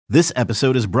This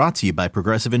episode is brought to you by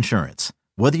Progressive Insurance.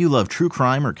 Whether you love true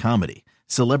crime or comedy,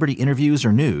 celebrity interviews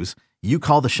or news, you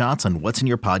call the shots on what's in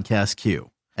your podcast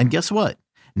queue. And guess what?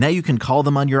 Now you can call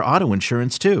them on your auto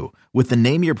insurance too with the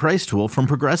Name Your Price tool from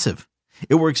Progressive.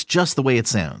 It works just the way it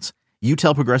sounds. You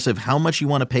tell Progressive how much you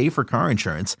want to pay for car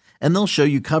insurance, and they'll show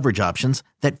you coverage options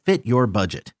that fit your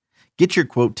budget. Get your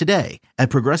quote today at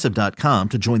Progressive.com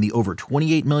to join the over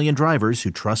 28 million drivers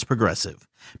who trust Progressive.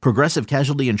 Progressive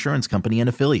Casualty Insurance Company and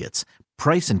Affiliates.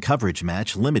 Price and coverage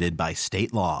match limited by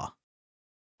state law.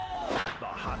 The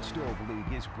Hot Stove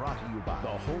League is brought to you by the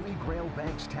Holy Grail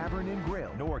Banks Tavern and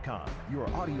Grill, Norcom, your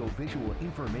audio-visual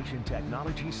information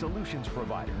technology solutions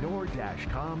provider,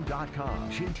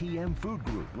 nor-com.com, GTM Food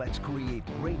Group, let's create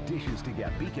great dishes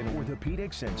together, Beacon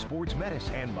Orthopedics and Sports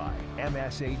Medicine, and by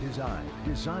MSA Design,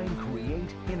 design,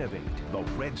 create, innovate. The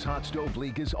Reds Hot Stove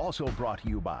League is also brought to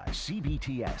you by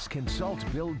CBTS, consult,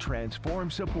 build,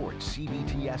 transform, support,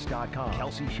 CBTS.com,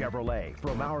 Kelsey Chevrolet,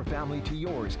 from our family to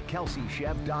yours,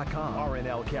 KelseyChev.com,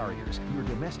 R&L Carriers, your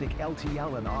domestic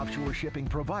LTL and offshore shipping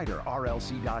provider,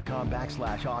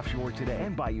 rlc.com/offshore today,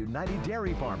 and by United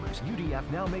Dairy Farmers. UDF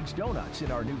now makes donuts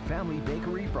in our new family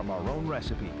bakery from our own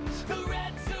recipes. The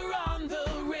Reds are on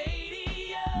the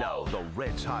radio. Now, the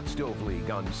Reds Hot Stove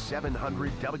League on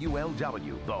 700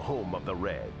 WLW, the home of the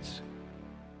Reds.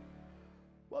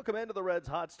 Welcome into the Reds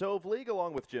Hot Stove League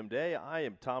along with Jim Day. I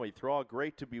am Tommy Thrall.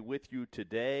 Great to be with you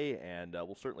today, and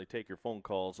we'll certainly take your phone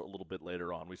calls a little bit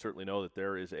later on. We certainly know that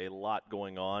there is a lot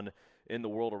going on in the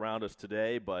world around us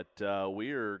today, but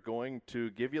we are going to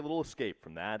give you a little escape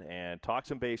from that and talk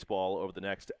some baseball over the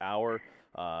next hour.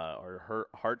 Our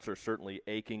hearts are certainly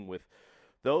aching with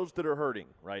those that are hurting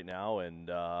right now, and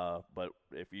but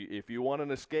if you want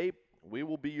an escape, we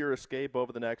will be your escape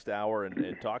over the next hour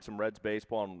and talk some Reds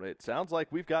baseball. And it sounds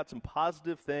like we've got some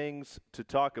positive things to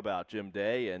talk about, Jim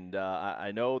Day. And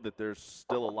I know that there's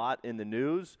still a lot in the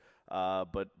news,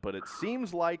 but it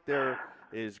seems like there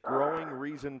is growing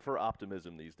reason for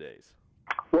optimism these days.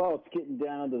 Well, it's getting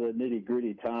down to the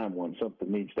nitty-gritty time when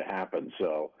something needs to happen.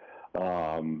 So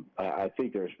I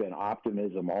think there's been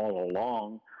optimism all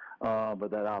along, but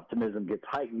that optimism gets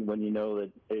heightened when you know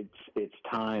that it's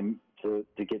time to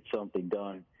get something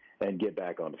done and get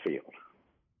back on the field.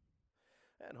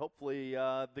 And hopefully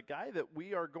the guy that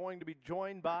we are going to be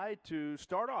joined by to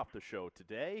start off the show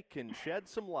today can shed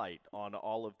some light on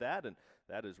all of that, and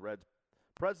that is Reds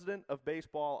President of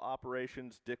Baseball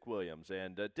Operations, Dick Williams.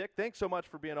 And Dick, thanks so much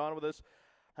for being on with us.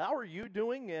 How are you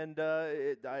doing? And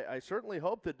I certainly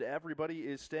hope that everybody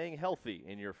is staying healthy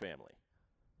in your family.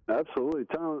 Absolutely.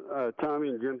 Tommy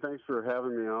and Jim, thanks for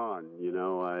having me on. You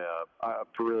know, I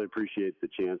really appreciate the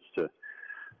chance to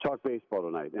talk baseball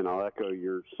tonight, and I'll echo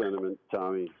your sentiment,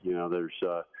 Tommy. You know, there's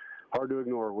hard to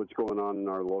ignore what's going on in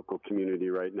our local community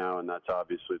right now, and that's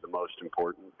obviously the most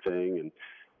important thing. And,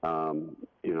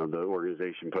 you know, the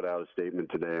organization put out a statement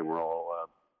today, and we're all,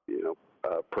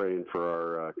 praying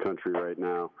for our country right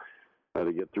now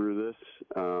to get through this.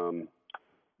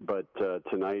 But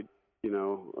tonight, you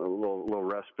know, a little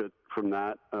respite from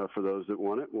that for those that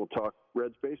want it. We'll talk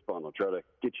Reds baseball, and I'll try to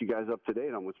get you guys up to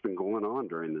date on what's been going on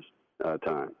during this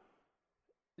time.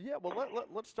 Yeah, well,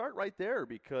 let's start right there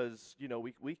because, you know,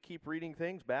 we keep reading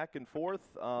things back and forth.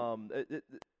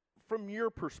 From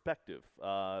your perspective,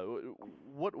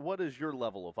 what is your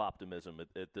level of optimism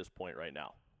at this point right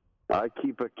now? I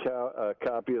keep a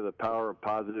copy of The Power of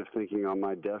Positive Thinking on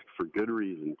my desk for good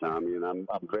reason, Tommy, and I'm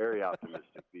very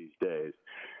optimistic these days.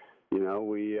 You know,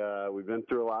 we've been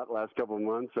through a lot the last couple of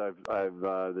months. The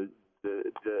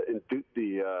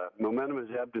momentum has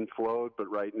ebbed and flowed, but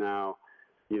right now,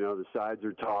 you know, the sides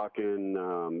are talking.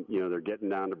 You know, they're getting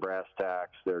down to brass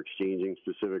tacks. They're exchanging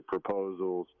specific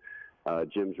proposals.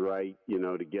 Jim's right. You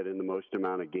know, to get in the most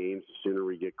amount of games, the sooner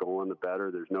we get going, the better.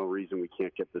 There's no reason we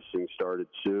can't get this thing started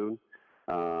soon.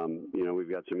 You know, we've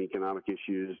got some economic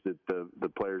issues that the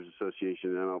Players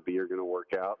Association and MLB are going to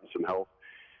work out, and some health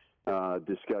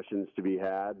discussions to be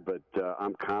had, but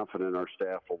I'm confident our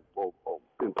staff will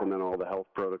implement all the health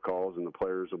protocols and the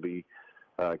players will be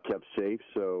kept safe.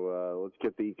 So let's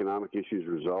get the economic issues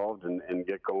resolved and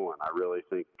get going. I really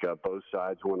think both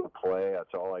sides want to play.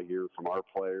 That's all I hear from our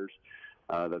players.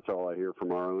 That's all I hear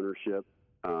from our ownership.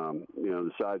 You know,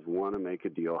 the sides want to make a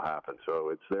deal happen. So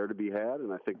it's there to be had,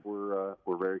 and I think we're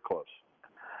very close.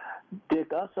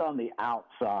 Dick, us on the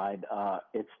outside,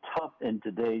 it's tough in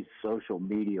today's social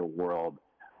media world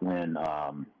when,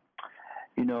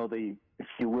 you know, if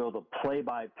you will, the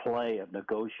play-by-play of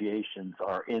negotiations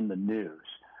are in the news.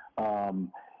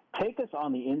 Take us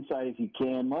on the inside if you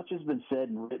can. Much has been said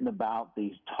and written about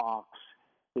these talks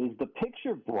Is the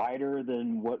picture brighter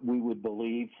than what we would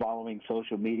believe following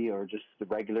social media or just the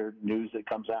regular news that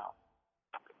comes out?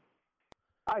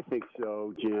 I think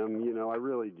so, Jim. I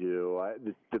really do.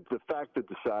 The fact that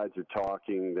the sides are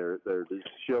talking, they're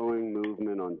showing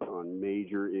movement on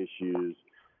major issues,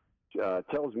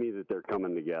 tells me that they're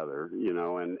coming together.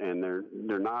 And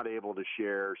they're not able to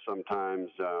share sometimes,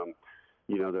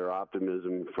 their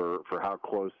optimism for how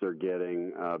close they're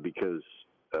getting because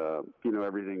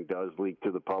everything does leak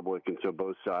to the public, and so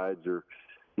both sides are,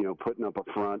 putting up a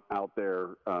front out there.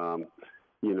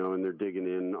 And they're digging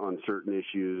in on certain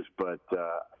issues. But,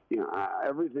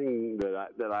 everything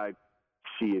that I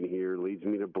see in here leads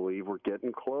me to believe we're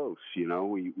getting close.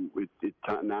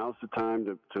 Now's the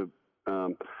time to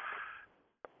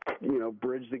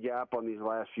bridge the gap on these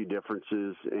last few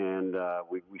differences. And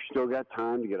we still got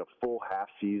time to get a full half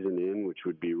season in, which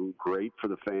would be great for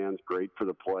the fans, great for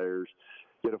the players.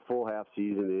 Get a full half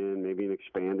season in, maybe an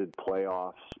expanded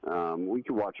playoffs. We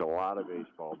could watch a lot of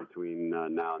baseball between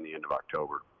now and the end of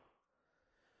October.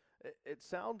 It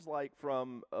sounds like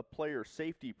from a player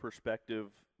safety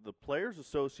perspective, the Players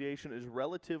Association is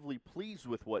relatively pleased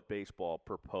with what baseball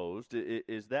proposed.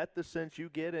 Is that the sense you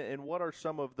get? And what are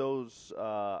some of those,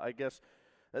 I guess,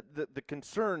 the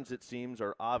concerns, it seems,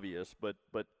 are obvious, but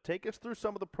take us through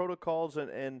some of the protocols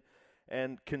and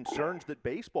concerns that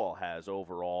baseball has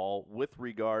overall with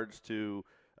regards to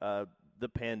the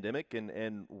pandemic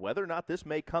and whether or not this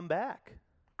may come back.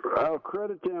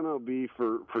 Credit to MLB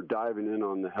for diving in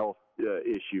on the health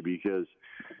issue because,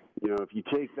 if you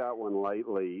take that one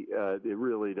lightly, it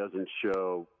really doesn't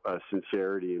show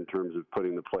sincerity in terms of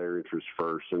putting the player interest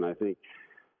first. And I think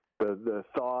the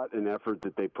thought and effort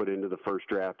that they put into the first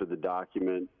draft of the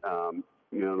document,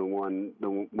 when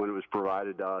it was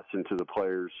provided to us and to the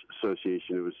Players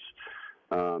Association, it was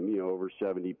over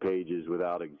 70 pages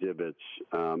without exhibits,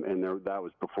 and that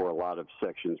was before a lot of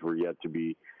sections were yet to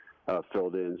be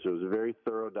filled in. So it was a very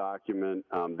thorough document.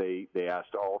 They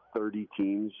asked all 30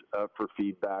 teams for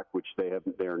feedback, which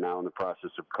they are now in the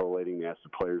process of collating. They asked the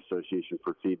Players Association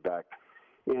for feedback.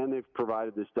 And they've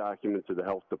provided this document to the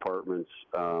health departments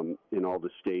in all the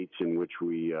states in which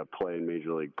we play in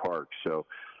Major League Parks. So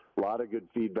a lot of good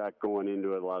feedback going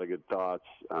into it, a lot of good thoughts.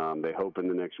 They hope in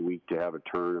the next week to have a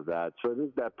turn of that. So I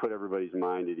think that put everybody's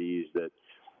mind at ease that,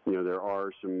 there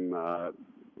are some,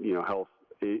 health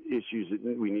issues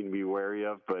that we need to be wary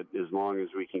of, but as long as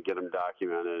we can get them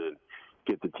documented and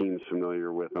get the teams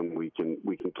familiar with them, we can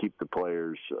keep the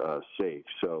players safe.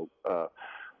 So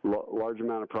large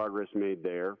amount of progress made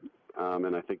there,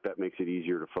 and I think that makes it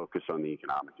easier to focus on the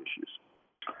economic issues.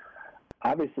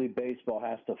 Obviously, baseball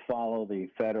has to follow the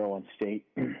federal and state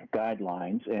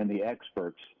guidelines and the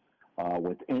experts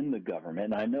within the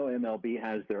government. And I know MLB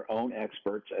has their own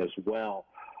experts as well.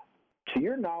 To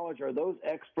your knowledge, are those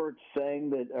experts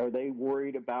saying that, are they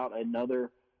worried about a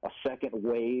second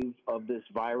wave of this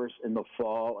virus in the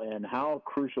fall? And how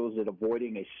crucial is it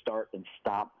avoiding a start and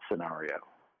stop scenario?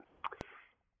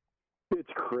 It's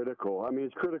critical. I mean,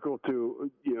 it's critical to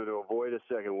avoid a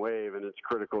second wave, and it's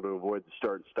critical to avoid the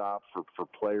start and stop for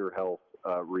player health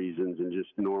reasons and just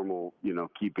normal,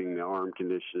 keeping the arm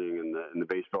conditioning and the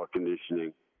baseball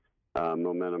conditioning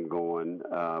momentum going.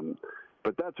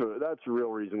 But that's a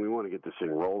real reason we want to get this thing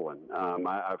rolling.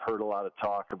 I've heard a lot of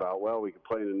talk about, we could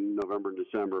play in November and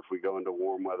December if we go into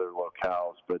warm weather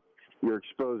locales, but you're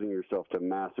exposing yourself to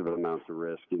massive amounts of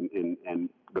risk, and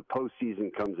the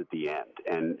postseason comes at the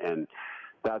end, and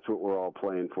that's what we're all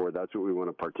playing for. That's what we want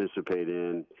to participate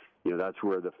in. That's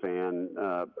where the fan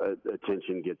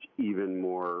attention gets even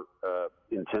more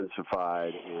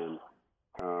intensified, and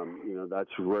that's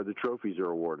where the trophies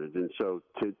are awarded. And so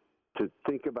to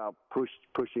think about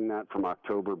pushing that from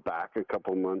October back a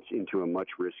couple months into a much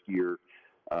riskier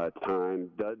time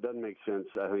doesn't make sense,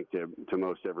 I think, to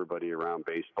most everybody around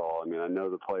baseball. I mean, I know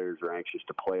the players are anxious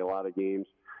to play a lot of games.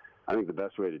 I think the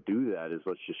best way to do that is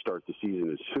let's just start the season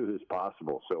as soon as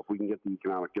possible. So if we can get the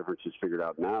economic differences figured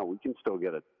out now, we can still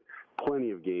get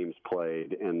plenty of games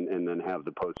played and then have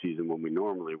the postseason when we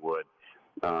normally would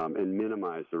and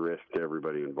minimize the risk to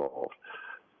everybody involved.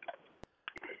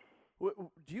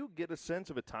 Do you get a sense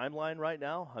of a timeline right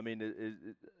now? I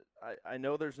mean, I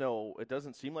know it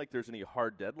doesn't seem like there's any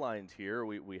hard deadlines here.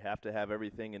 We have to have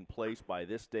everything in place by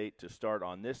this date to start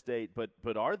on this date,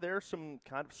 but are there some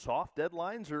kind of soft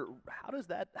deadlines, or how does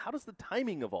the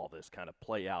timing of all this kind of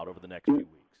play out over the next few weeks?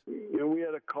 We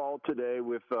had a call today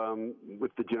with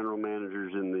the general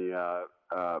managers in the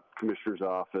commissioner's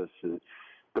office, and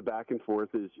the back and forth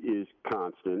is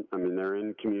constant. I mean, they're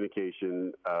in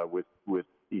communication with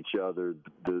each other,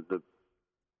 the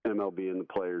MLB and the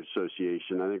Players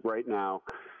Association. I think right now,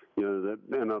 the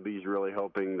MLB is really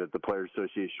hoping that the Players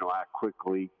Association will act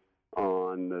quickly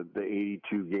on the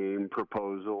 82 game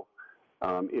proposal.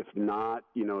 If not,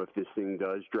 if this thing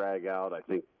does drag out, I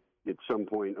think at some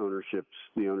point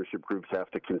the ownership groups have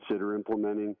to consider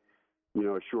implementing,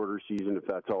 a shorter season if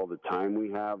that's all the time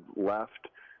we have left.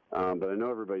 But I know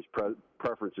everybody's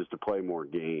preference is to play more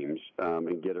games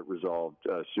and get it resolved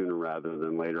sooner rather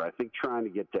than later. I think trying to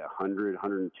get to 100,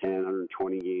 110,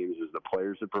 120 games as the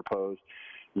players have proposed,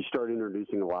 you start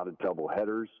introducing a lot of double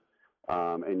headers,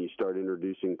 and you start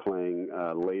introducing playing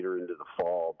later into the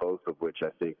fall, both of which I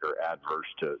think are adverse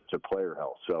to player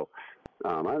health. So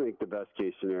I think the best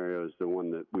case scenario is the one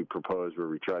that we propose, where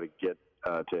we try to get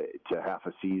to half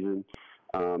a season.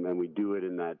 And we do it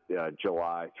in that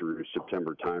July through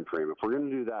September timeframe. If we're going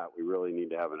to do that, we really need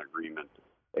to have an agreement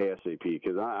ASAP,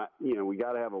 because we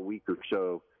got to have a week or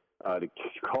so to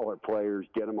call our players,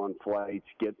 get them on flights,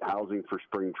 get housing for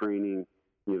spring training,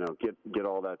 get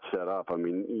all that set up. I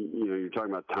mean, you're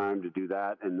talking about time to do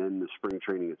that, and then the spring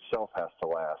training itself has to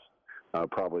last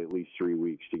probably at least 3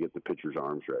 weeks to get the pitchers'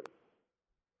 arms ready.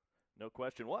 No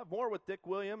question. We'll have more with Dick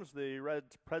Williams, the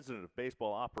Reds president of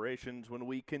baseball operations, when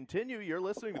we continue. You're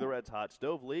listening to the Reds Hot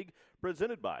Stove League,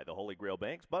 presented by the Holy Grail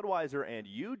Banks, Budweiser, and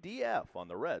UDF on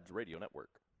the Reds Radio Network.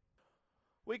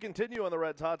 We continue on the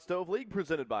Reds Hot Stove League,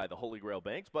 presented by the Holy Grail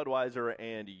Banks, Budweiser,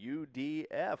 and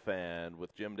UDF. And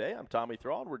with Jim Day, I'm Tommy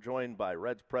Thrall. We're joined by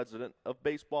Reds president of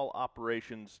baseball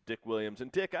operations, Dick Williams.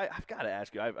 And Dick, I've got to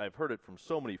ask you, I've heard it from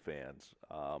so many fans,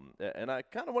 and I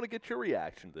kind of want to get your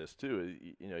reaction to this too.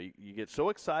 You get so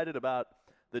excited about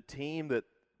the team that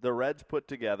the Reds put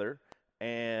together,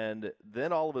 and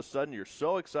then all of a sudden you're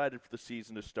so excited for the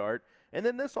season to start, and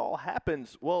then this all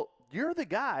happens. Well, you're the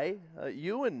guy,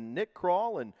 you and Nick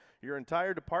Krall and your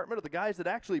entire department are the guys that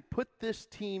actually put this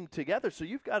team together. So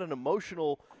you've got an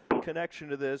emotional connection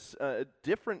to this,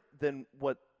 different than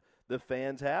what the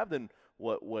fans have, than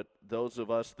what those of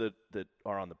us that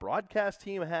are on the broadcast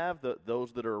team have,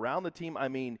 those that are around the team. I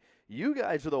mean, you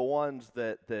guys are the ones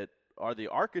that are the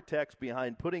architects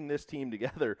behind putting this team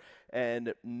together,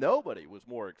 and nobody was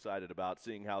more excited about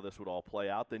seeing how this would all play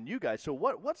out than you guys. So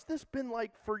what's this been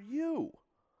like for you?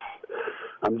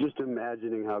 I'm just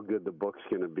imagining how good the book's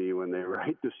going to be when they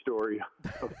write the story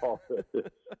of all this.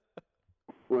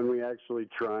 When we actually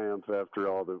triumph after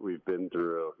all that we've been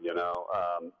through,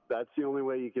 that's the only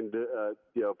way you can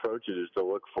approach it, is to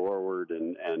look forward,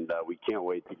 and we can't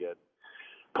wait to get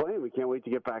playing. We can't wait to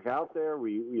get back out there.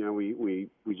 We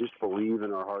just believe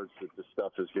in our hearts that this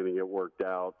stuff is going to get worked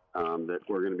out, that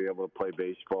we're going to be able to play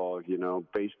baseball.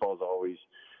 Baseball's always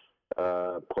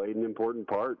played an important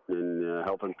part in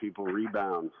helping people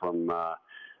rebound from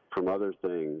other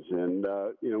things, and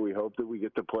we hope that we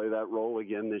get to play that role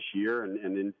again this year,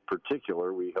 and in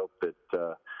particular, we hope that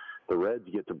the Reds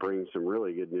get to bring some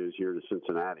really good news here to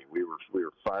Cincinnati. We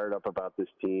were fired up about this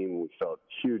team. We felt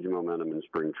huge momentum in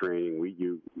spring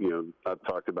training. I've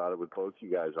talked about it with both you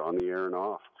guys on the air and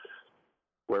off,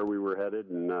 where we were headed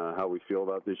and how we feel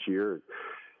about this year.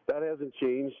 That hasn't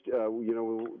changed.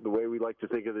 The way we like to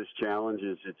think of this challenge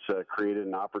is it's created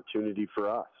an opportunity for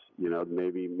us.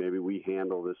 Maybe we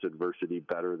handle this adversity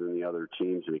better than the other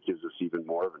teams, and it gives us even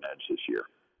more of an edge this year.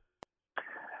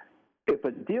 If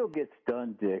a deal gets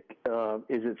done, Dick,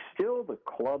 is it still the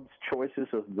club's choices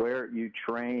of where you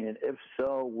train? And if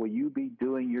so, will you be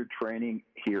doing your training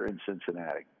here in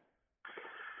Cincinnati?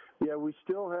 Yeah, we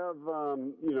still have,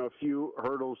 a few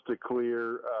hurdles to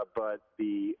clear, but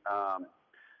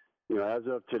as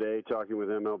of today, talking with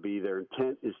MLB, their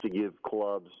intent is to give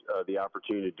clubs the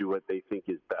opportunity to do what they think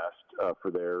is best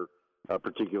for their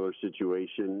particular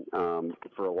situation.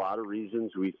 For a lot of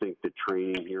reasons, we think that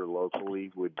training here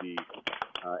locally would be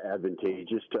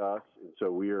advantageous to us, and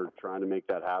so we are trying to make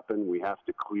that happen. We have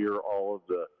to clear all of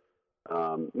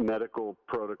the medical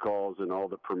protocols and all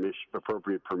the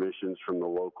appropriate permissions from the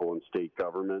local and state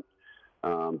government,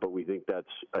 but we think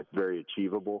that's very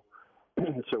achievable.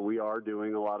 So we are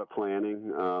doing a lot of planning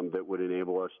that would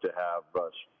enable us to have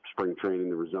spring training,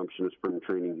 the resumption of spring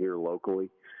training here locally.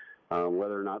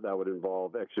 Whether or not that would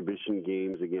involve exhibition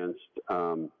games against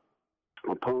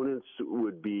opponents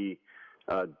would be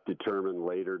determined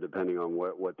later, depending on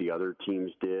what the other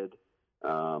teams did.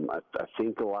 I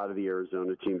think a lot of the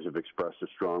Arizona teams have expressed a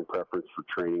strong preference for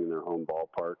training in their home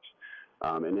ballparks.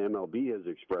 And MLB has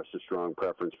expressed a strong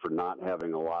preference for not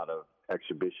having a lot of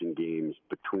exhibition games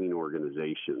between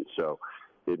organizations. So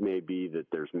it may be that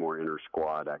there's more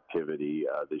inter-squad activity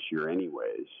this year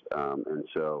anyways. And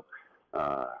so,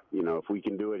 if we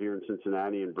can do it here in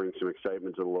Cincinnati and bring some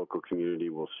excitement to the local community,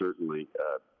 we'll certainly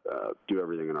do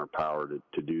everything in our power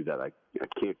to do that. I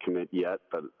can't commit yet,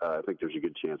 but I think there's a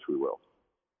good chance we will.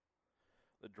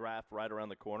 The draft right around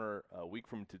the corner, a week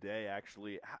from today,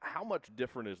 actually. How much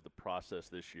different is the process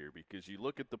this year? Because you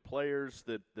look at the players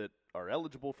that are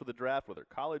eligible for the draft, whether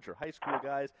college or high school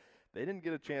guys, they didn't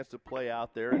get a chance to play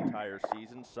out their entire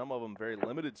season, some of them very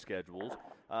limited schedules.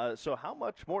 So how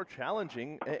much more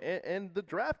challenging, and the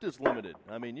draft is limited.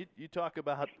 I mean, you talk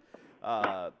about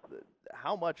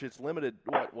how much it's limited,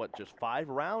 what, just 5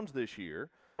 rounds this year.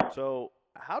 So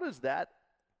how does that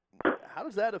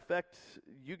affect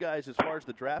you guys as far as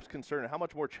the draft's concerned, and how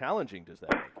much more challenging does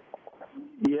that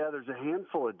make? Yeah, there's a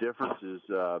handful of differences,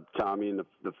 Tommy, and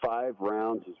the 5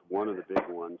 rounds is one of the big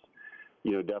ones.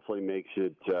 You know, definitely makes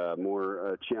it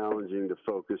more challenging to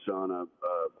focus on a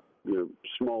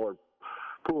smaller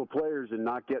pool of players and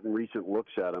not getting recent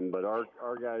looks at them. But our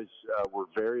guys were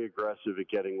very aggressive at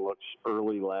getting looks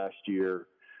early last year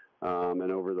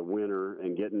and over the winter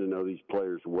and getting to know these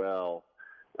players well.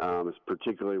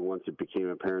 Particularly once it became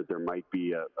apparent there might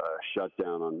be a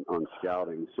shutdown on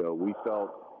scouting. So we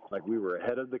felt like we were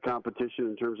ahead of the competition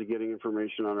in terms of getting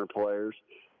information on our players.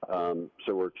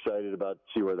 So we're excited about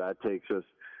to see where that takes us.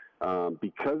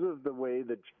 Because of the way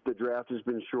that the draft has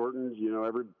been shortened, you know,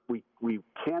 we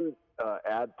can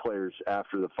add players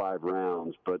after the 5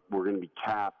 rounds, but we're going to be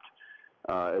capped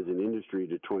as an industry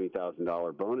to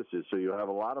 $20,000 bonuses. So you'll have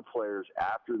a lot of players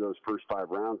after those first 5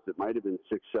 rounds that might have been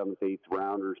 6th, 7th, 8th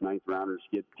rounders, 9th rounders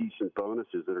get decent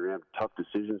bonuses that are going to have tough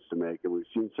decisions to make. And we've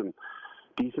seen some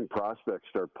decent prospects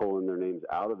start pulling their names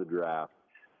out of the draft.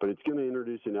 But it's going to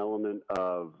introduce an element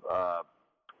of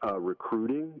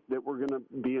recruiting that we're going to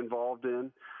be involved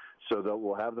in. So that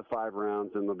we'll have the 5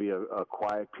 rounds, and there'll be a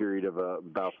quiet period of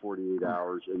about 48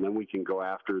 hours, and then we can go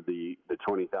after the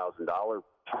 $20,000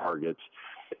 targets,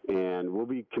 and we'll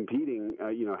be competing,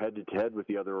 head to head with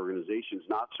the other organizations,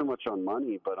 not so much on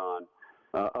money, but on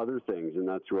other things, and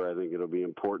that's where I think it'll be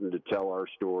important to tell our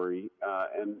story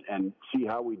and see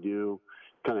how we do,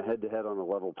 kind of head to head on a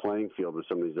level playing field with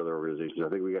some of these other organizations. I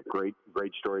think we got great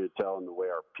story to tell in the way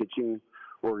our pitching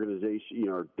organization,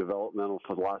 our developmental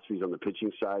philosophies on the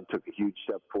pitching side took a huge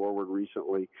step forward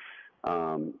recently.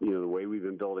 The way we've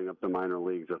been building up the minor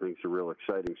leagues, I think, is a real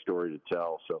exciting story to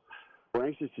tell. So we're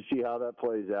anxious to see how that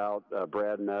plays out.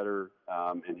 Brad Metter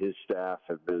and his staff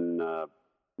have been,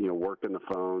 working the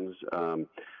phones.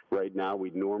 Right now,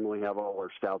 we'd normally have all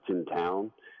our scouts in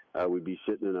town. We'd be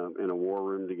sitting in a war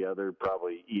room together,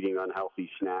 probably eating unhealthy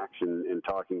snacks and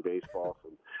talking baseball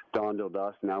from dawn till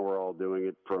dusk. Now we're all doing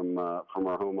it from our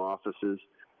home offices.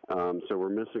 So we're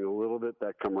missing a little bit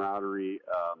that camaraderie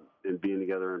and being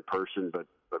together in person, but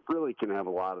really can have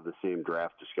a lot of the same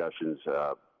draft discussions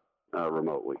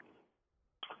remotely.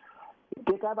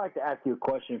 Dick, I'd like to ask you a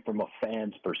question from a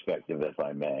fan's perspective, if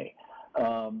I may.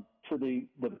 For the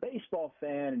baseball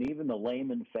fan and even the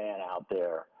layman fan out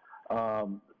there,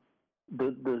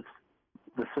 the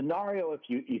scenario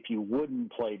if you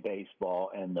wouldn't play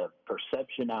baseball, and the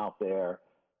perception out there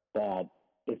that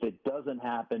if it doesn't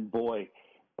happen, boy,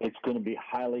 it's going to be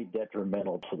highly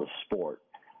detrimental to the sport.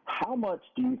 How much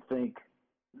do you think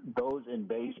those in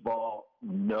baseball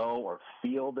know or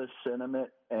feel this sentiment,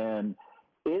 and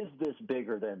is this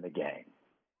bigger than the game?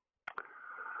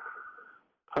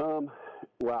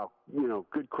 Wow.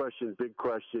 Good question, big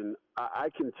question. I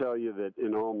can tell you that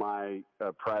in all my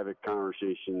private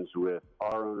conversations with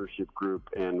our ownership group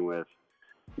and with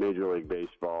Major League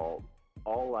Baseball,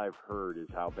 all I've heard is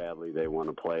how badly they want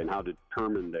to play and how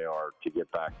determined they are to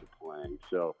get back to playing.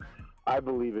 So I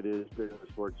believe it is big in the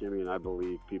sport, Jimmy, and I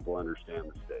believe people understand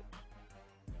the stakes.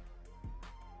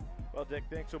 Well, Dick,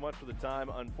 thanks so much for the time.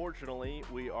 Unfortunately,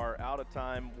 we are out of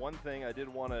time. One thing I did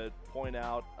want to point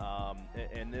out,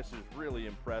 and this is really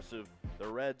impressive, the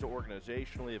Reds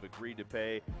organizationally have agreed to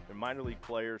pay their minor league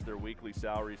players their weekly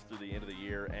salaries through the end of the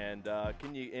year. And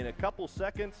can you, in a couple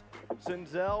seconds,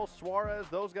 Senzel, Suarez,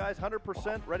 those guys,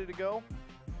 100% ready to go?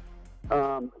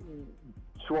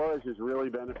 Suarez has really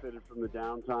benefited from the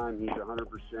downtime. He's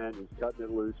 100%. He's cutting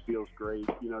it loose, feels great.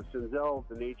 Senzel,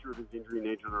 the nature of his injury,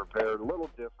 nature of the repair, a little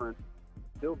different.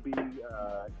 He'll be,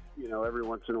 every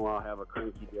once in a while have a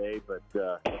cranky day, but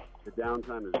the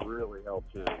downtime has really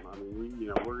helped him. I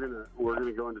mean, we're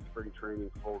gonna go into spring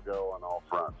training full go on all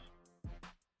fronts.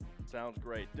 Sounds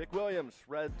great. Dick Williams,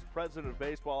 Reds President of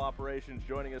Baseball Operations,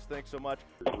 joining us. Thanks so much.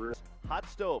 Hot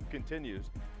Stove continues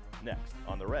next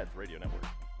on the Reds Radio Network.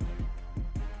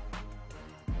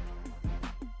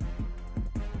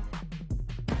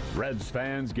 Reds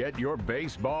fans, get your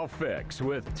baseball fix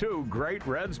with two great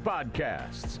Reds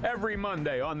podcasts. Every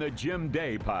Monday on the Jim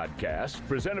Day Podcast,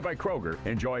 presented by Kroger,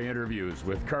 enjoy interviews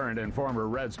with current and former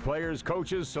Reds players,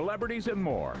 coaches, celebrities, and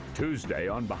more. Tuesday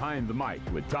on Behind the Mic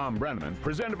with Tom Brenneman,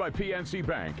 presented by PNC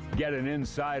Bank. Get an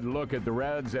inside look at the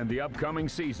Reds and the upcoming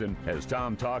season as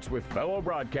Tom talks with fellow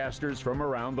broadcasters from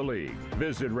around the league.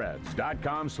 Visit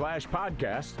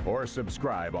Reds.com/podcast or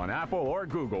subscribe on Apple or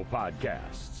Google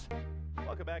Podcasts.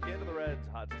 Welcome back into the Reds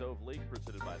Hot Stove League,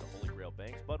 presented by the Holy Grail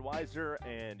Banks, Budweiser,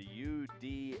 and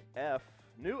UDF.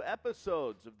 New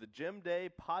episodes of the Jim Day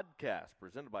Podcast,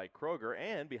 presented by Kroger,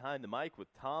 and Behind the Mic with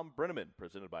Tom Brenneman,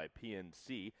 presented by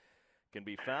PNC, can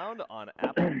be found on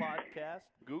Apple Podcast,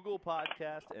 Google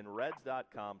Podcast, and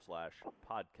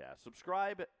Reds.com/podcast.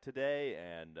 Subscribe today,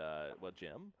 and,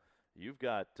 Jim, you've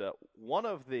got one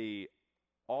of the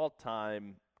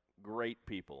all-time great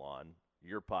people on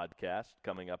your podcast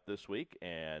coming up this week,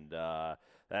 and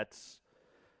that's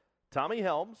Tommy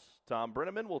Helms. Tom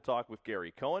Brenneman will talk with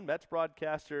Gary Cohen, Mets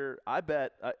broadcaster. I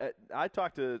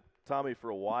talked to Tommy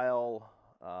for a while.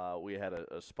 We had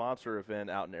a sponsor event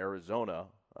out in Arizona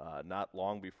not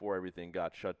long before everything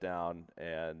got shut down,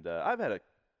 and I've had a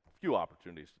few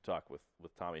opportunities to talk with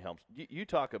Tommy Helms. You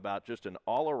talk about just an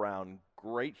all-around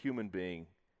great human being.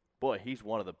 Boy, he's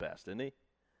one of the best, isn't he?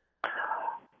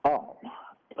 Oh,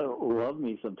 love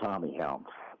me some Tommy Helms.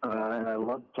 And I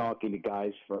love talking to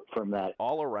guys from that.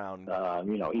 All around.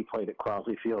 He played at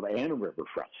Crosley Field and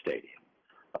Riverfront Stadium.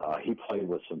 He played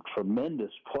with some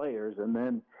tremendous players. And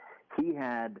then he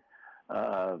had,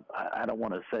 I don't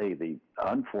want to say the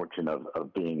unfortunate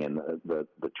of being in the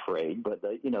trade, but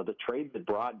the trade that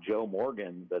brought Joe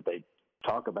Morgan, that they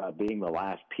talk about being the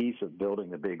last piece of building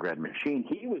the Big Red Machine.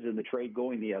 He was in the trade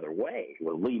going the other way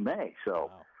with Lee May. So.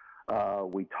 Wow.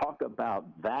 We talk about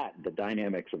that, the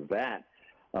dynamics of that,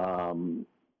 and,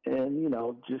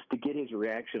 just to get his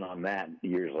reaction on that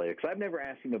years later. Because I've never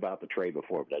asked him about the trade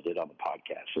before, but I did on the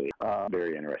podcast. So,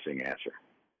 very interesting answer.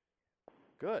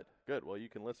 Good. Well, you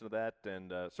can listen to that,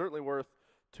 and certainly worth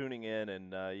tuning in,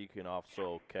 and you can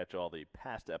also catch all the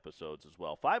past episodes as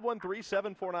well.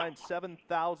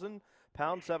 513-749-7000,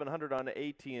 pound 700 on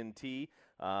AT&T.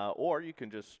 Or you can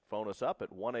just phone us up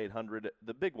at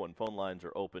 1-800-THE-BIG-ONE. Phone lines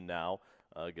are open now.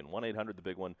 Again,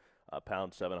 1-800-THE-BIG-ONE,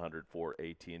 pound 700 for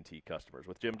AT&T customers.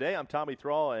 With Jim Day, I'm Tommy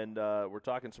Thrall, and we're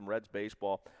talking some Reds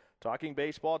baseball. Talking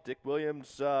baseball, Dick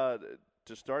Williams to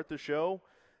start the show,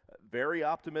 very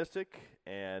optimistic,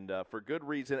 and for good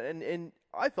reason. And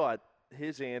I thought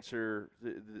his answer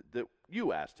that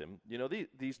you asked him,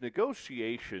 these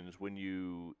negotiations, when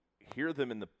you hear them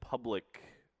in the public,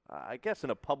 I guess in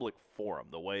a public forum,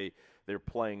 the way they're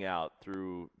playing out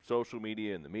through social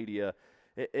media and the media,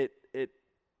 it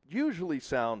usually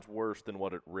sounds worse than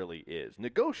what it really is.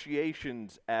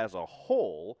 Negotiations as a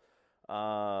whole,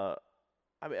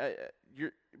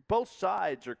 both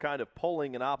sides are kind of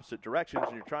pulling in opposite directions,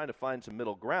 and you're trying to find some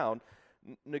middle ground.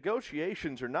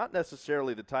 Negotiations are not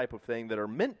necessarily the type of thing that are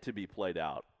meant to be played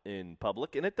out in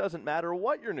public, and it doesn't matter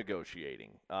what you're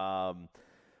negotiating.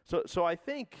 So I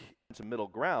think some middle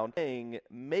ground thing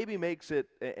maybe makes it,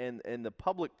 and the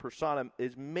public persona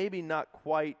is maybe not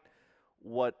quite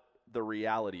what the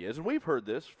reality is. And we've heard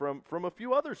this from a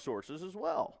few other sources as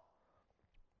well.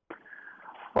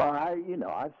 Well,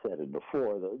 I've said it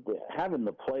before, having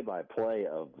the play-by-play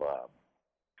of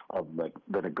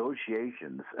the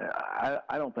negotiations,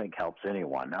 I don't think helps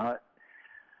anyone. Now,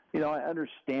 I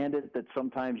understand it that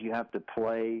sometimes you have to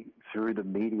play through the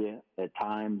media at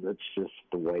times. That's just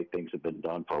the way things have been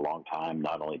done for a long time,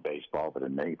 not only baseball, but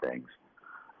in many things.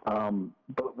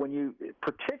 But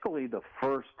particularly the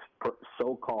first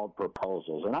so-called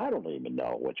proposals, and I don't even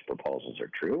know which proposals are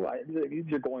true.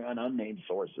 These are going on unnamed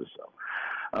sources. So,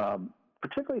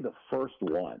 particularly the first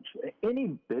ones,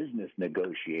 any business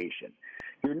negotiation,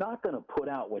 you're not going to put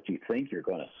out what you think you're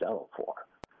going to sell it for.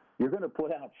 You're going to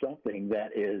put out something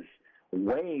that is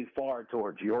way far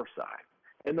towards your side.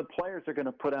 And the players are going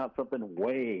to put out something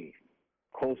way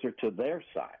closer to their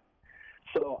side.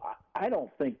 So I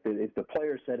don't think that if the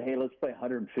players said, hey, let's play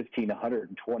 115,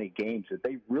 120 games, that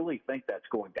they really think that's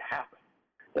going to happen.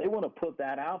 They want to put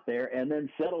that out there and then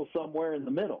settle somewhere in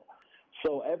the middle.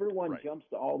 So everyone jumps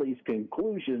to all these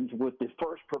conclusions with the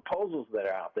first proposals that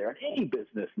are out there. In any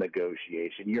business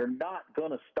negotiation, you're not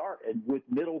going to start with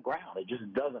middle ground. It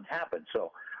just doesn't happen.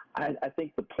 So I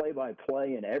think the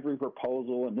play-by-play in every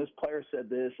proposal, and this player said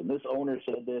this, and this owner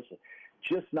said this,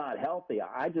 just not healthy.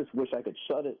 I just wish I could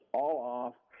shut it all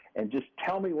off and just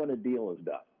tell me when a deal is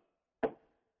done.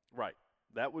 Right.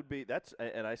 That would be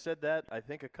and I said that I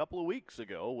think a couple of weeks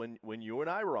ago when you and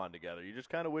I were on together. You just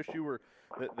kind of wish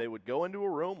that they would go into a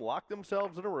room, lock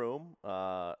themselves in a room,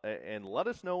 and let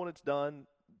us know when it's done.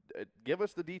 Give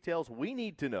us the details we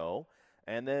need to know,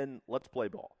 and then let's play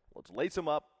ball. Let's lace them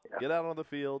up, get out on the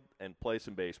field, and play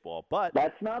some baseball. But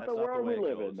that's not the world we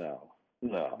live in, though.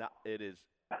 No, it is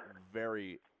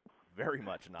very, very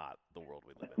much not the world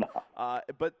we live in.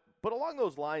 But along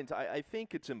those lines, I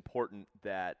think it's important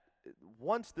that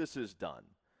once this is done,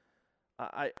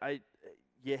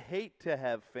 you hate to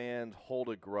have fans hold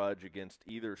a grudge against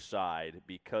either side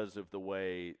because of the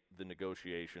way the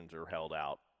negotiations are held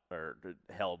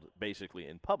basically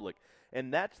in public.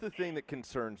 And that's the thing that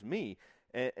concerns me.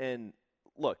 And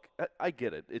look, I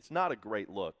get it. It's not a great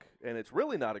look, and it's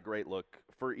really not a great look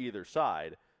for either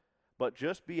side. But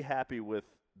just be happy with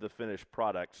the finished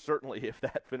product, certainly if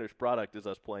that finished product is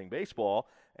us playing baseball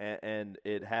and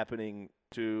it happening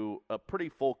to a pretty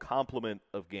full complement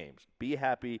of games. Be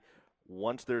happy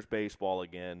once there's baseball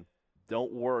again.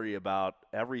 Don't worry about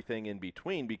everything in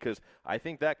between, because I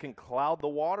think that can cloud the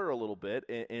water a little bit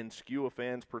and skew a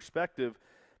fan's perspective,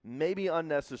 maybe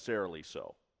unnecessarily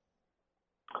so.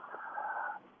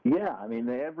 Yeah, I mean,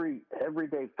 the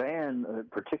everyday fan,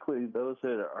 particularly those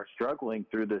that are struggling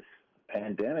through this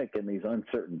pandemic and these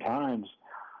uncertain times,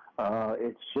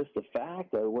 it's just a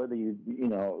fact of whether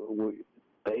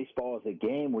baseball is a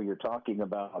game where you're talking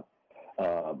about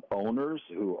owners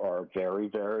who are very,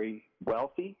 very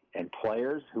wealthy and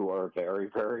players who are very,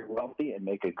 very wealthy and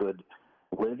make a good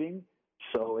living.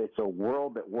 So it's a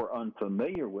world that we're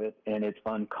unfamiliar with, and it's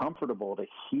uncomfortable to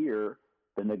hear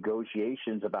the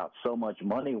negotiations about so much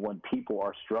money when people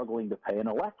are struggling to pay an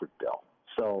electric bill.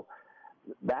 So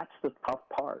that's the tough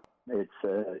part.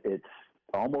 It's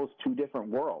almost two different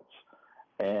worlds.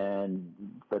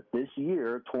 But this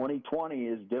year, 2020,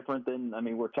 is different than,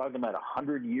 we're talking about a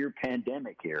 100-year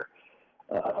pandemic here.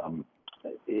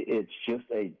 It's just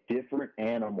a different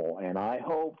animal. And I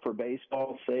hope for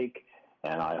baseball's sake,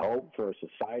 and I hope for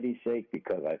society's sake,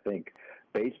 because I think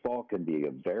baseball can be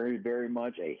a very, very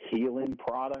much a healing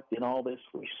product in all this.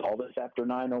 We saw this after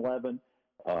 9/11.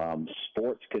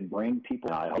 Sports can bring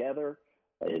people together.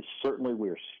 Certainly,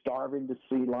 we're starving to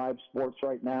see live sports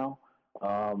right now.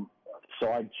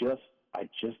 So I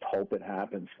just hope it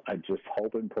happens. I just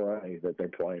hope and pray that they're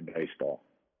playing baseball.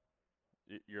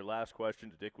 Your last question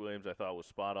to Dick Williams, I thought was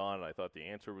spot on, and I thought the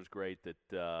answer was great.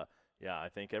 That I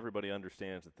think everybody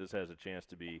understands that this has a chance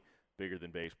to be bigger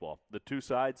than baseball. The two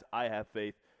sides, I have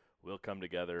faith, will come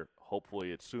together.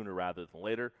 Hopefully, it's sooner rather than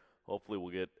later. Hopefully,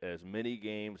 we'll get as many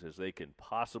games as they can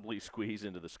possibly squeeze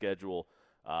into the schedule.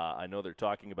 I know they're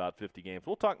talking about 50 games.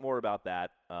 We'll talk more about that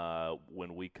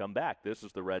when we come back. This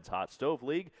is the Reds Hot Stove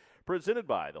League, presented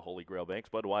by the Holy Grail Banks,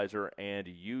 Budweiser, and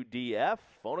UDF.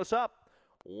 Phone us up,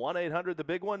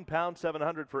 1-800-THE-BIG-ONE, pound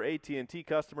 700 for AT&T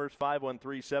customers,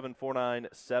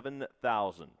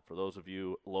 513-749-7000 for those of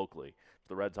you locally. It's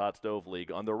the Reds Hot Stove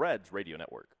League on the Reds Radio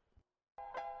Network.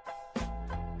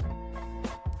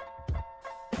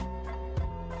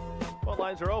 Phone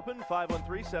lines are open,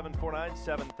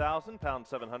 513-749-7000, pound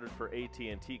 700 for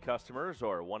AT&T customers,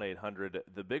 or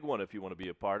 1-800-THE-BIG-ONE if you want to be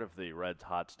a part of the Reds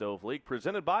Hot Stove League,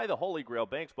 presented by the Holy Grail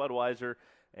Banks, Budweiser,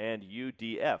 and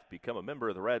UDF. Become a member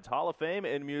of the Reds Hall of Fame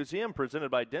and Museum,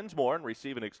 presented by Dinsmore, and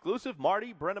receive an exclusive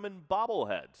Marty Brennaman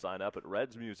bobblehead. Sign up at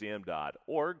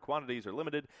redsmuseum.org. Quantities are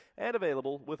limited and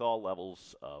available with all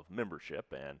levels of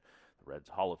membership. And the Reds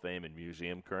Hall of Fame and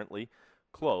Museum currently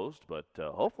closed, but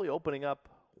hopefully opening up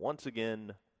once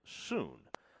again soon.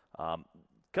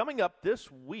 Coming up this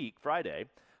week, Friday,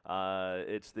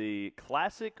 it's the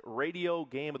Classic Radio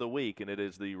Game of the Week, and it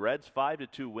is the Reds'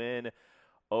 5-2 win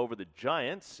over the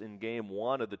Giants in Game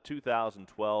 1 of the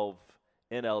 2012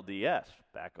 NLDS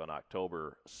back on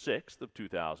October 6th of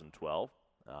 2012.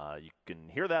 You can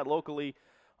hear that locally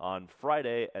on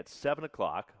Friday at 7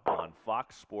 o'clock on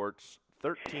Fox Sports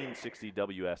 1360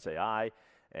 WSAI.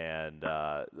 And,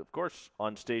 of course,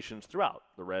 on stations throughout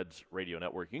the Reds radio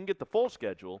network. You can get the full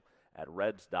schedule at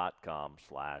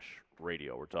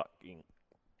reds.com/radio. We're talking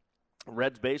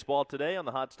Reds baseball today on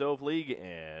the Hot Stove League,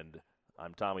 and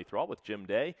I'm Tommy Thrall with Jim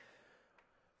Day.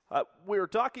 We were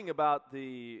talking about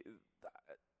it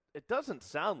doesn't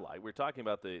sound like, we're talking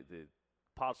about the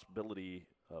possibility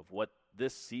of what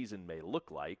this season may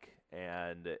look like,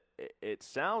 and it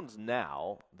sounds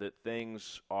now that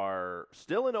things are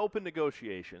still in open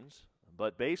negotiations,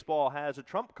 but baseball has a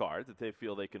trump card that they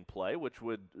feel they can play, which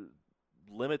would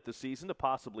limit the season to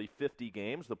possibly 50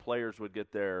 games. The players would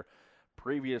get their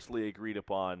previously agreed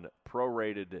upon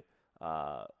prorated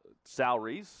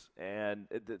salaries, and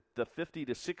the 50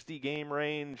 to 60 game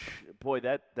range, boy,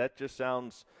 that just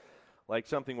sounds like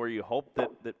something where you hope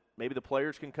that maybe the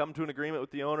players can come to an agreement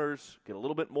with the owners, get a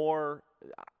little bit more.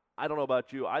 I don't know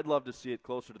about you. I'd love to see it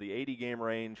closer to the 80 game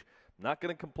range. I'm not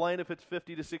going to complain if it's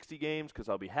 50 to 60 games because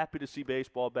I'll be happy to see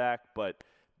baseball back, but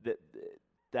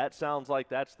that sounds like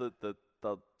that's the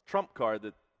trump card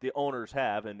that the owners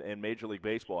have and Major League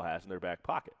Baseball has in their back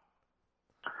pocket.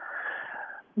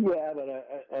 Yeah,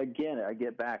 but again, I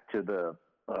get back to the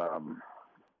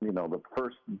the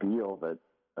first deal that,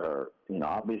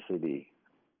 obviously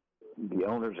the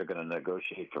owners are going to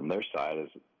negotiate from their side. As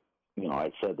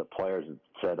I said, the players had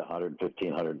said 115,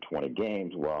 120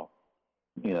 games. Well,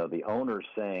 the owners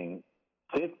saying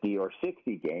 50 or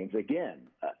 60 games. Again,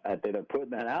 I think they're putting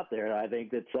that out there, and I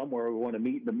think that somewhere we want to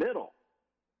meet in the middle.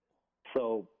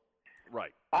 So,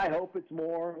 right. I hope it's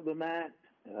more than that.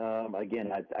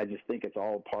 Again, I just think it's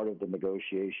all part of the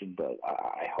negotiation, but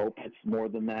I hope it's more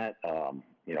than that.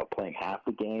 Playing half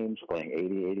the games, playing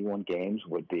 80, 81 games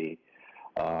would be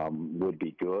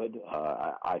good.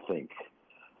 I think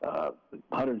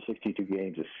 162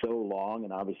 games is so long,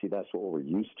 and obviously that's what we're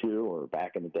used to, or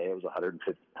back in the day it was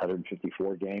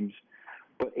 154 games.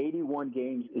 But 81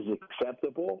 games is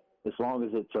acceptable as long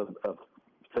as it's a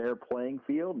fair playing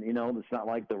field. It's not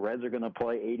like the Reds are going to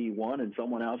play 81 and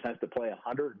someone else has to play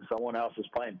 100 and someone else is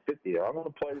playing 50. They're all going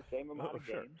to play the same amount of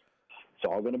games. It's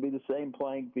all going to be the same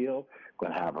playing field.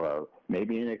 Going to have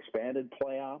maybe an expanded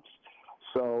playoffs.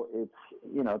 So it's,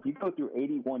 if you go through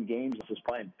 81 games and just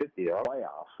playing 50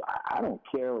 playoffs, I don't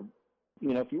care.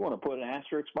 If you want to put an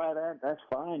asterisk by that, that's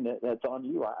fine. That's on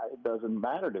you. It doesn't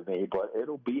matter to me, but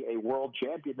it'll be a world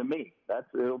champion to me.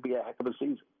 It'll be a heck of a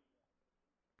season.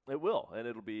 It will, and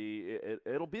it'll be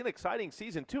an exciting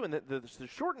season too. And the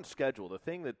shortened schedule, the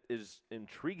thing that is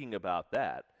intriguing about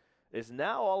that is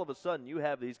now all of a sudden you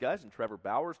have these guys, and Trevor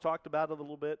Bauer's talked about it a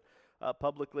little bit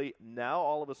publicly. Now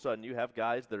all of a sudden you have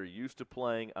guys that are used to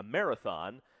playing a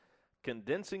marathon,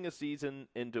 condensing a season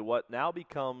into what now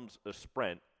becomes a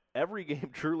sprint. Every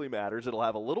game truly matters. It'll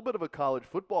have a little bit of a college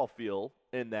football feel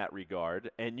in that regard,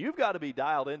 and you've got to be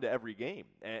dialed into every game.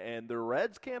 And the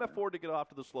Reds can't afford to get off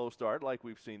to the slow start like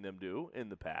we've seen them do in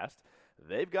the past.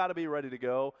 They've got to be ready to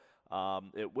go.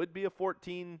 It would be a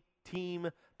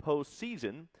 14-team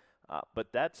postseason,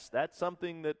 but that's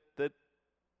something that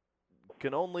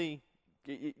can only –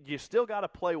 you still got to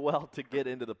play well to get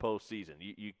into the postseason.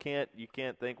 You can't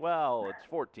think, well, it's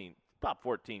 14 – top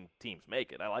 14 teams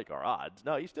make it. I like our odds.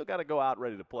 No, you still got to go out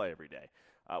ready to play every day,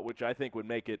 which I think would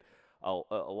make it a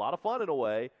lot of fun in a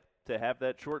way to have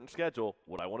that shortened schedule.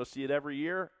 Would I want to see it every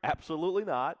year? Absolutely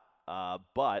not.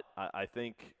 But I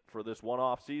think for this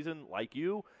one-off season, like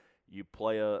you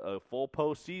play a full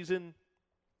postseason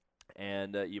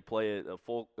and you play a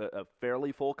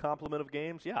fairly full complement of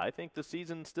games. Yeah, I think the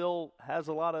season still has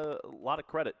a lot of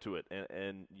credit to it.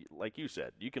 And like you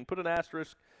said, you can put an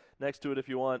asterisk next to it if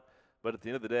you want. But at the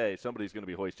end of the day, somebody's going to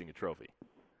be hoisting a trophy.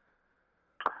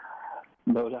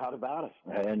 No doubt about it.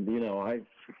 And,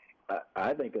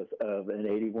 I think an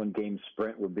 81-game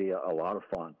sprint would be a lot of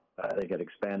fun. I think an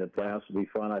expanded playoffs would be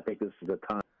fun. I think this is a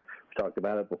time, we talked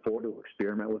about it before, to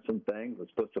experiment with some things.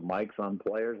 Let's put some mics on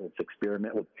players. Let's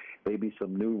experiment with maybe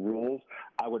some new rules.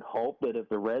 I would hope that if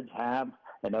the Reds have,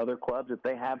 and other clubs, if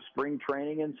they have spring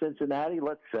training in Cincinnati,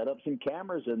 let's set up some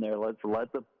cameras in there. Let's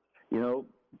let the,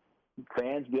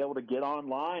 fans be able to get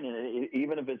online, and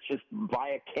even if it's just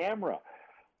via camera,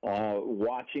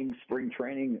 watching spring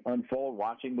training unfold,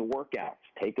 watching the workouts,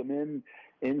 take them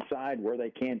inside where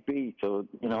they can't be. So,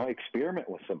 experiment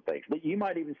with some things. But you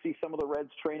might even see some of the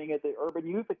Reds training at the Urban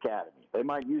Youth Academy. They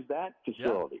might use that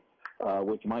facility,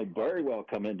 which might very well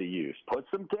come into use. Put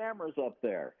some cameras up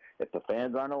there. If the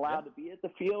fans aren't allowed to be at the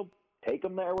field, take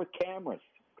them there with cameras.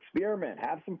 Experiment.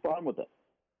 Have some fun with it.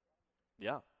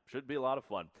 Yeah, should be a lot of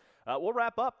fun. We'll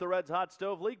wrap up the Reds Hot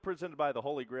Stove League presented by the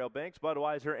Holy Grail Banks,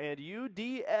 Budweiser, and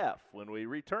UDF when we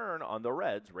return on the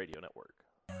Reds Radio Network.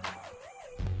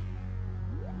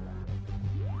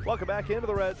 Welcome back into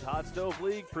the Reds Hot Stove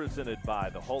League presented by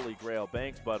the Holy Grail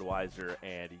Banks, Budweiser,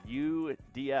 and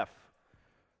UDF.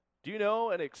 Do you know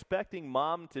an expecting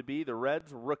mom to be the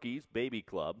Reds Rookies Baby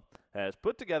Club has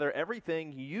put together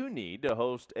everything you need to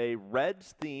host a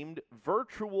Reds-themed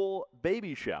virtual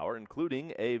baby shower,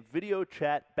 including a video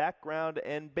chat background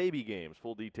and baby games.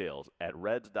 Full details at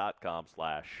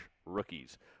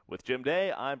reds.com/rookies. With Jim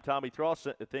Day, I'm Tommy Thrall.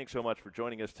 Thanks so much for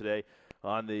joining us today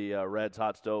on the Reds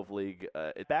Hot Stove League.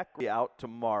 It's back out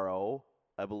tomorrow,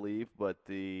 I believe, but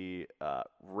the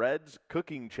Reds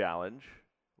Cooking Challenge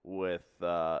with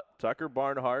Tucker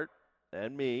Barnhart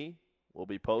and me will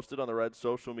be posted on the Reds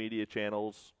social media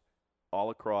channels all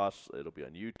across. It'll be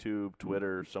on YouTube,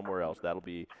 Twitter, somewhere else. That'll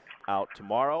be out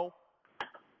tomorrow.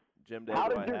 Jim Day, How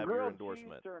do did I your have your grilled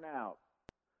endorsement? cheese turn out?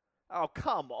 Oh,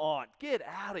 come on. Get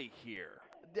out of here.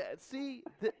 See?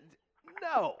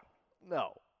 No.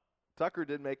 Tucker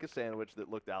did make a sandwich that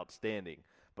looked outstanding.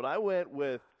 But I went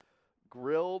with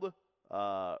grilled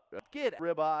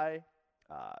ribeye,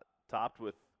 topped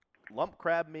with lump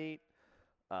crab meat,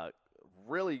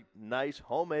 really nice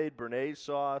homemade béarnaise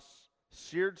sauce,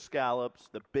 seared scallops,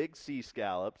 the big sea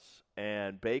scallops,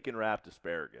 and bacon-wrapped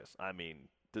asparagus. I mean,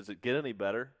 does it get any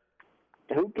better?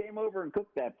 Who came over and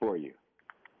cooked that for you?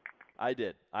 I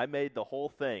did. I made the whole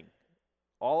thing.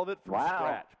 All of it from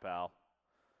scratch, pal.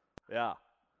 Yeah.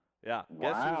 Guess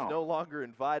who's no longer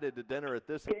invited to dinner at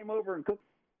this? Came over and cooked.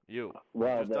 You.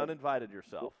 Well, you just uninvited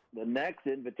yourself. The next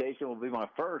invitation will be my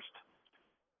first.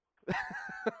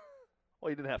 Well,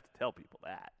 you didn't have to tell people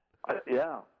that.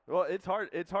 Yeah. Well, it's hard.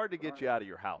 It's hard to get you out of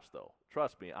your house, though.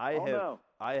 Trust me. I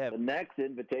have the next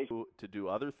invitation to do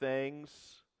other things,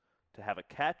 to have a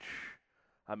catch.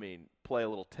 I mean, play a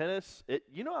little tennis.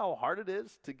 You know how hard it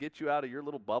is to get you out of your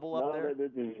little bubble up there?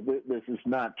 This is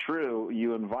not true.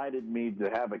 You invited me to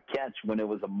have a catch when it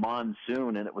was a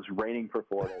monsoon and it was raining for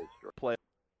 4 days.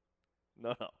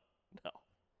 No,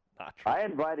 not true. I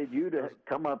invited you to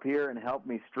come up here and help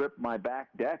me strip my back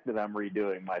deck that I'm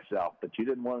redoing myself, but you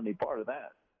didn't want any part of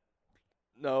that.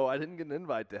 No, I didn't get an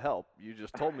invite to help. You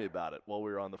just told me about it while we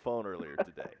were on the phone earlier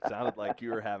today. Sounded like you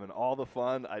were having all the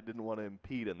fun. I didn't want to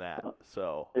impede in that.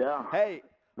 So, yeah. Hey,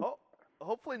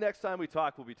 hopefully next time we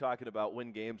talk, we'll be talking about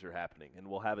when games are happening, and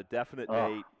we'll have a definite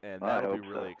date, and that'll be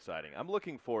really exciting. I'm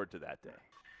looking forward to that day.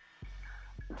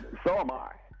 So am I.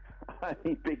 I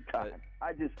mean, big time.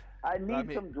 I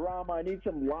need some drama. I need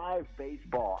some live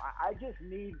baseball. I just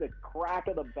need the crack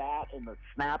of the bat and the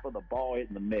snap of the ball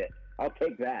hitting the mitt. I'll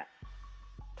take that.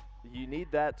 You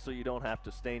need that so you don't have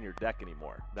to stain your deck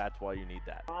anymore. That's why you need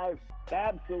that.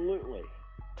 Absolutely.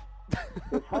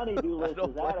 This honeydew list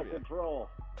is out of control.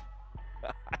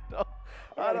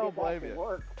 I don't blame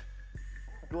you.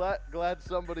 Glad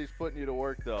somebody's putting you to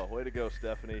work, though. Way to go,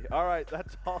 Stephanie. All right,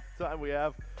 that's all the time we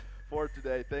have for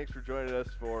today. Thanks for joining us.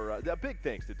 Big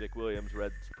thanks to Dick Williams,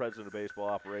 Reds President of Baseball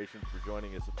Operations, for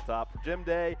joining us at the top. For Jim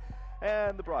Day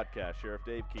and the broadcast, Sheriff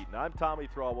Dave Keaton, I'm Tommy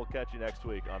Thrall. We'll catch you next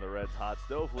week on the Reds Hot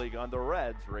Stove League on the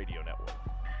Reds Radio Network.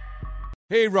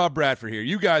 Hey, Rob Bradford here.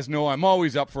 You guys know I'm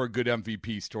always up for a good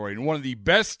MVP story, and one of the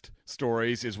best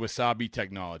stories is Wasabi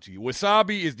Technology.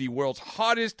 Wasabi is the world's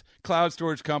hottest cloud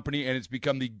storage company, and it's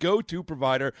become the go-to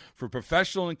provider for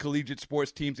professional and collegiate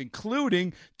sports teams,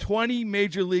 including 20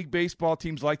 Major League Baseball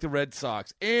teams like the Red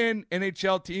Sox and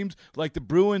NHL teams like the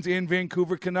Bruins and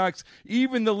Vancouver Canucks.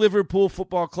 Even the Liverpool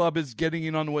Football Club is getting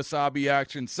in on the Wasabi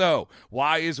action. So,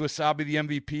 why is Wasabi the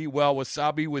MVP? Well,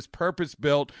 Wasabi was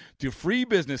purpose-built to free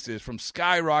businesses from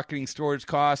skyrocketing storage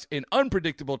costs and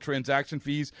unpredictable transaction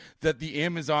fees that the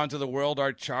Amazons of the world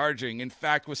are charging. In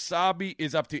fact, Wasabi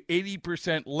is up to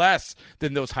 80% less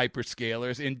than those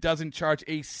hyperscalers and doesn't charge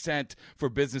a cent for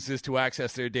businesses to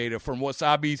access their data. From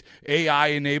Wasabi's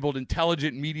AI-enabled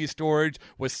intelligent media storage,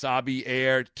 Wasabi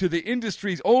Air, to the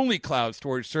industry's only cloud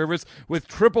storage service with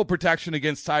triple protection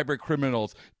against cyber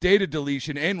criminals, data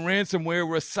deletion, and ransomware,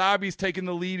 Wasabi's taken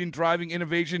the lead in driving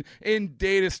innovation in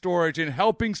data storage and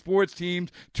helping sports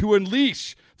teams to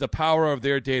unleash the power of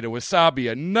their data.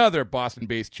 Wasabi, another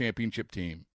Boston-based championship team.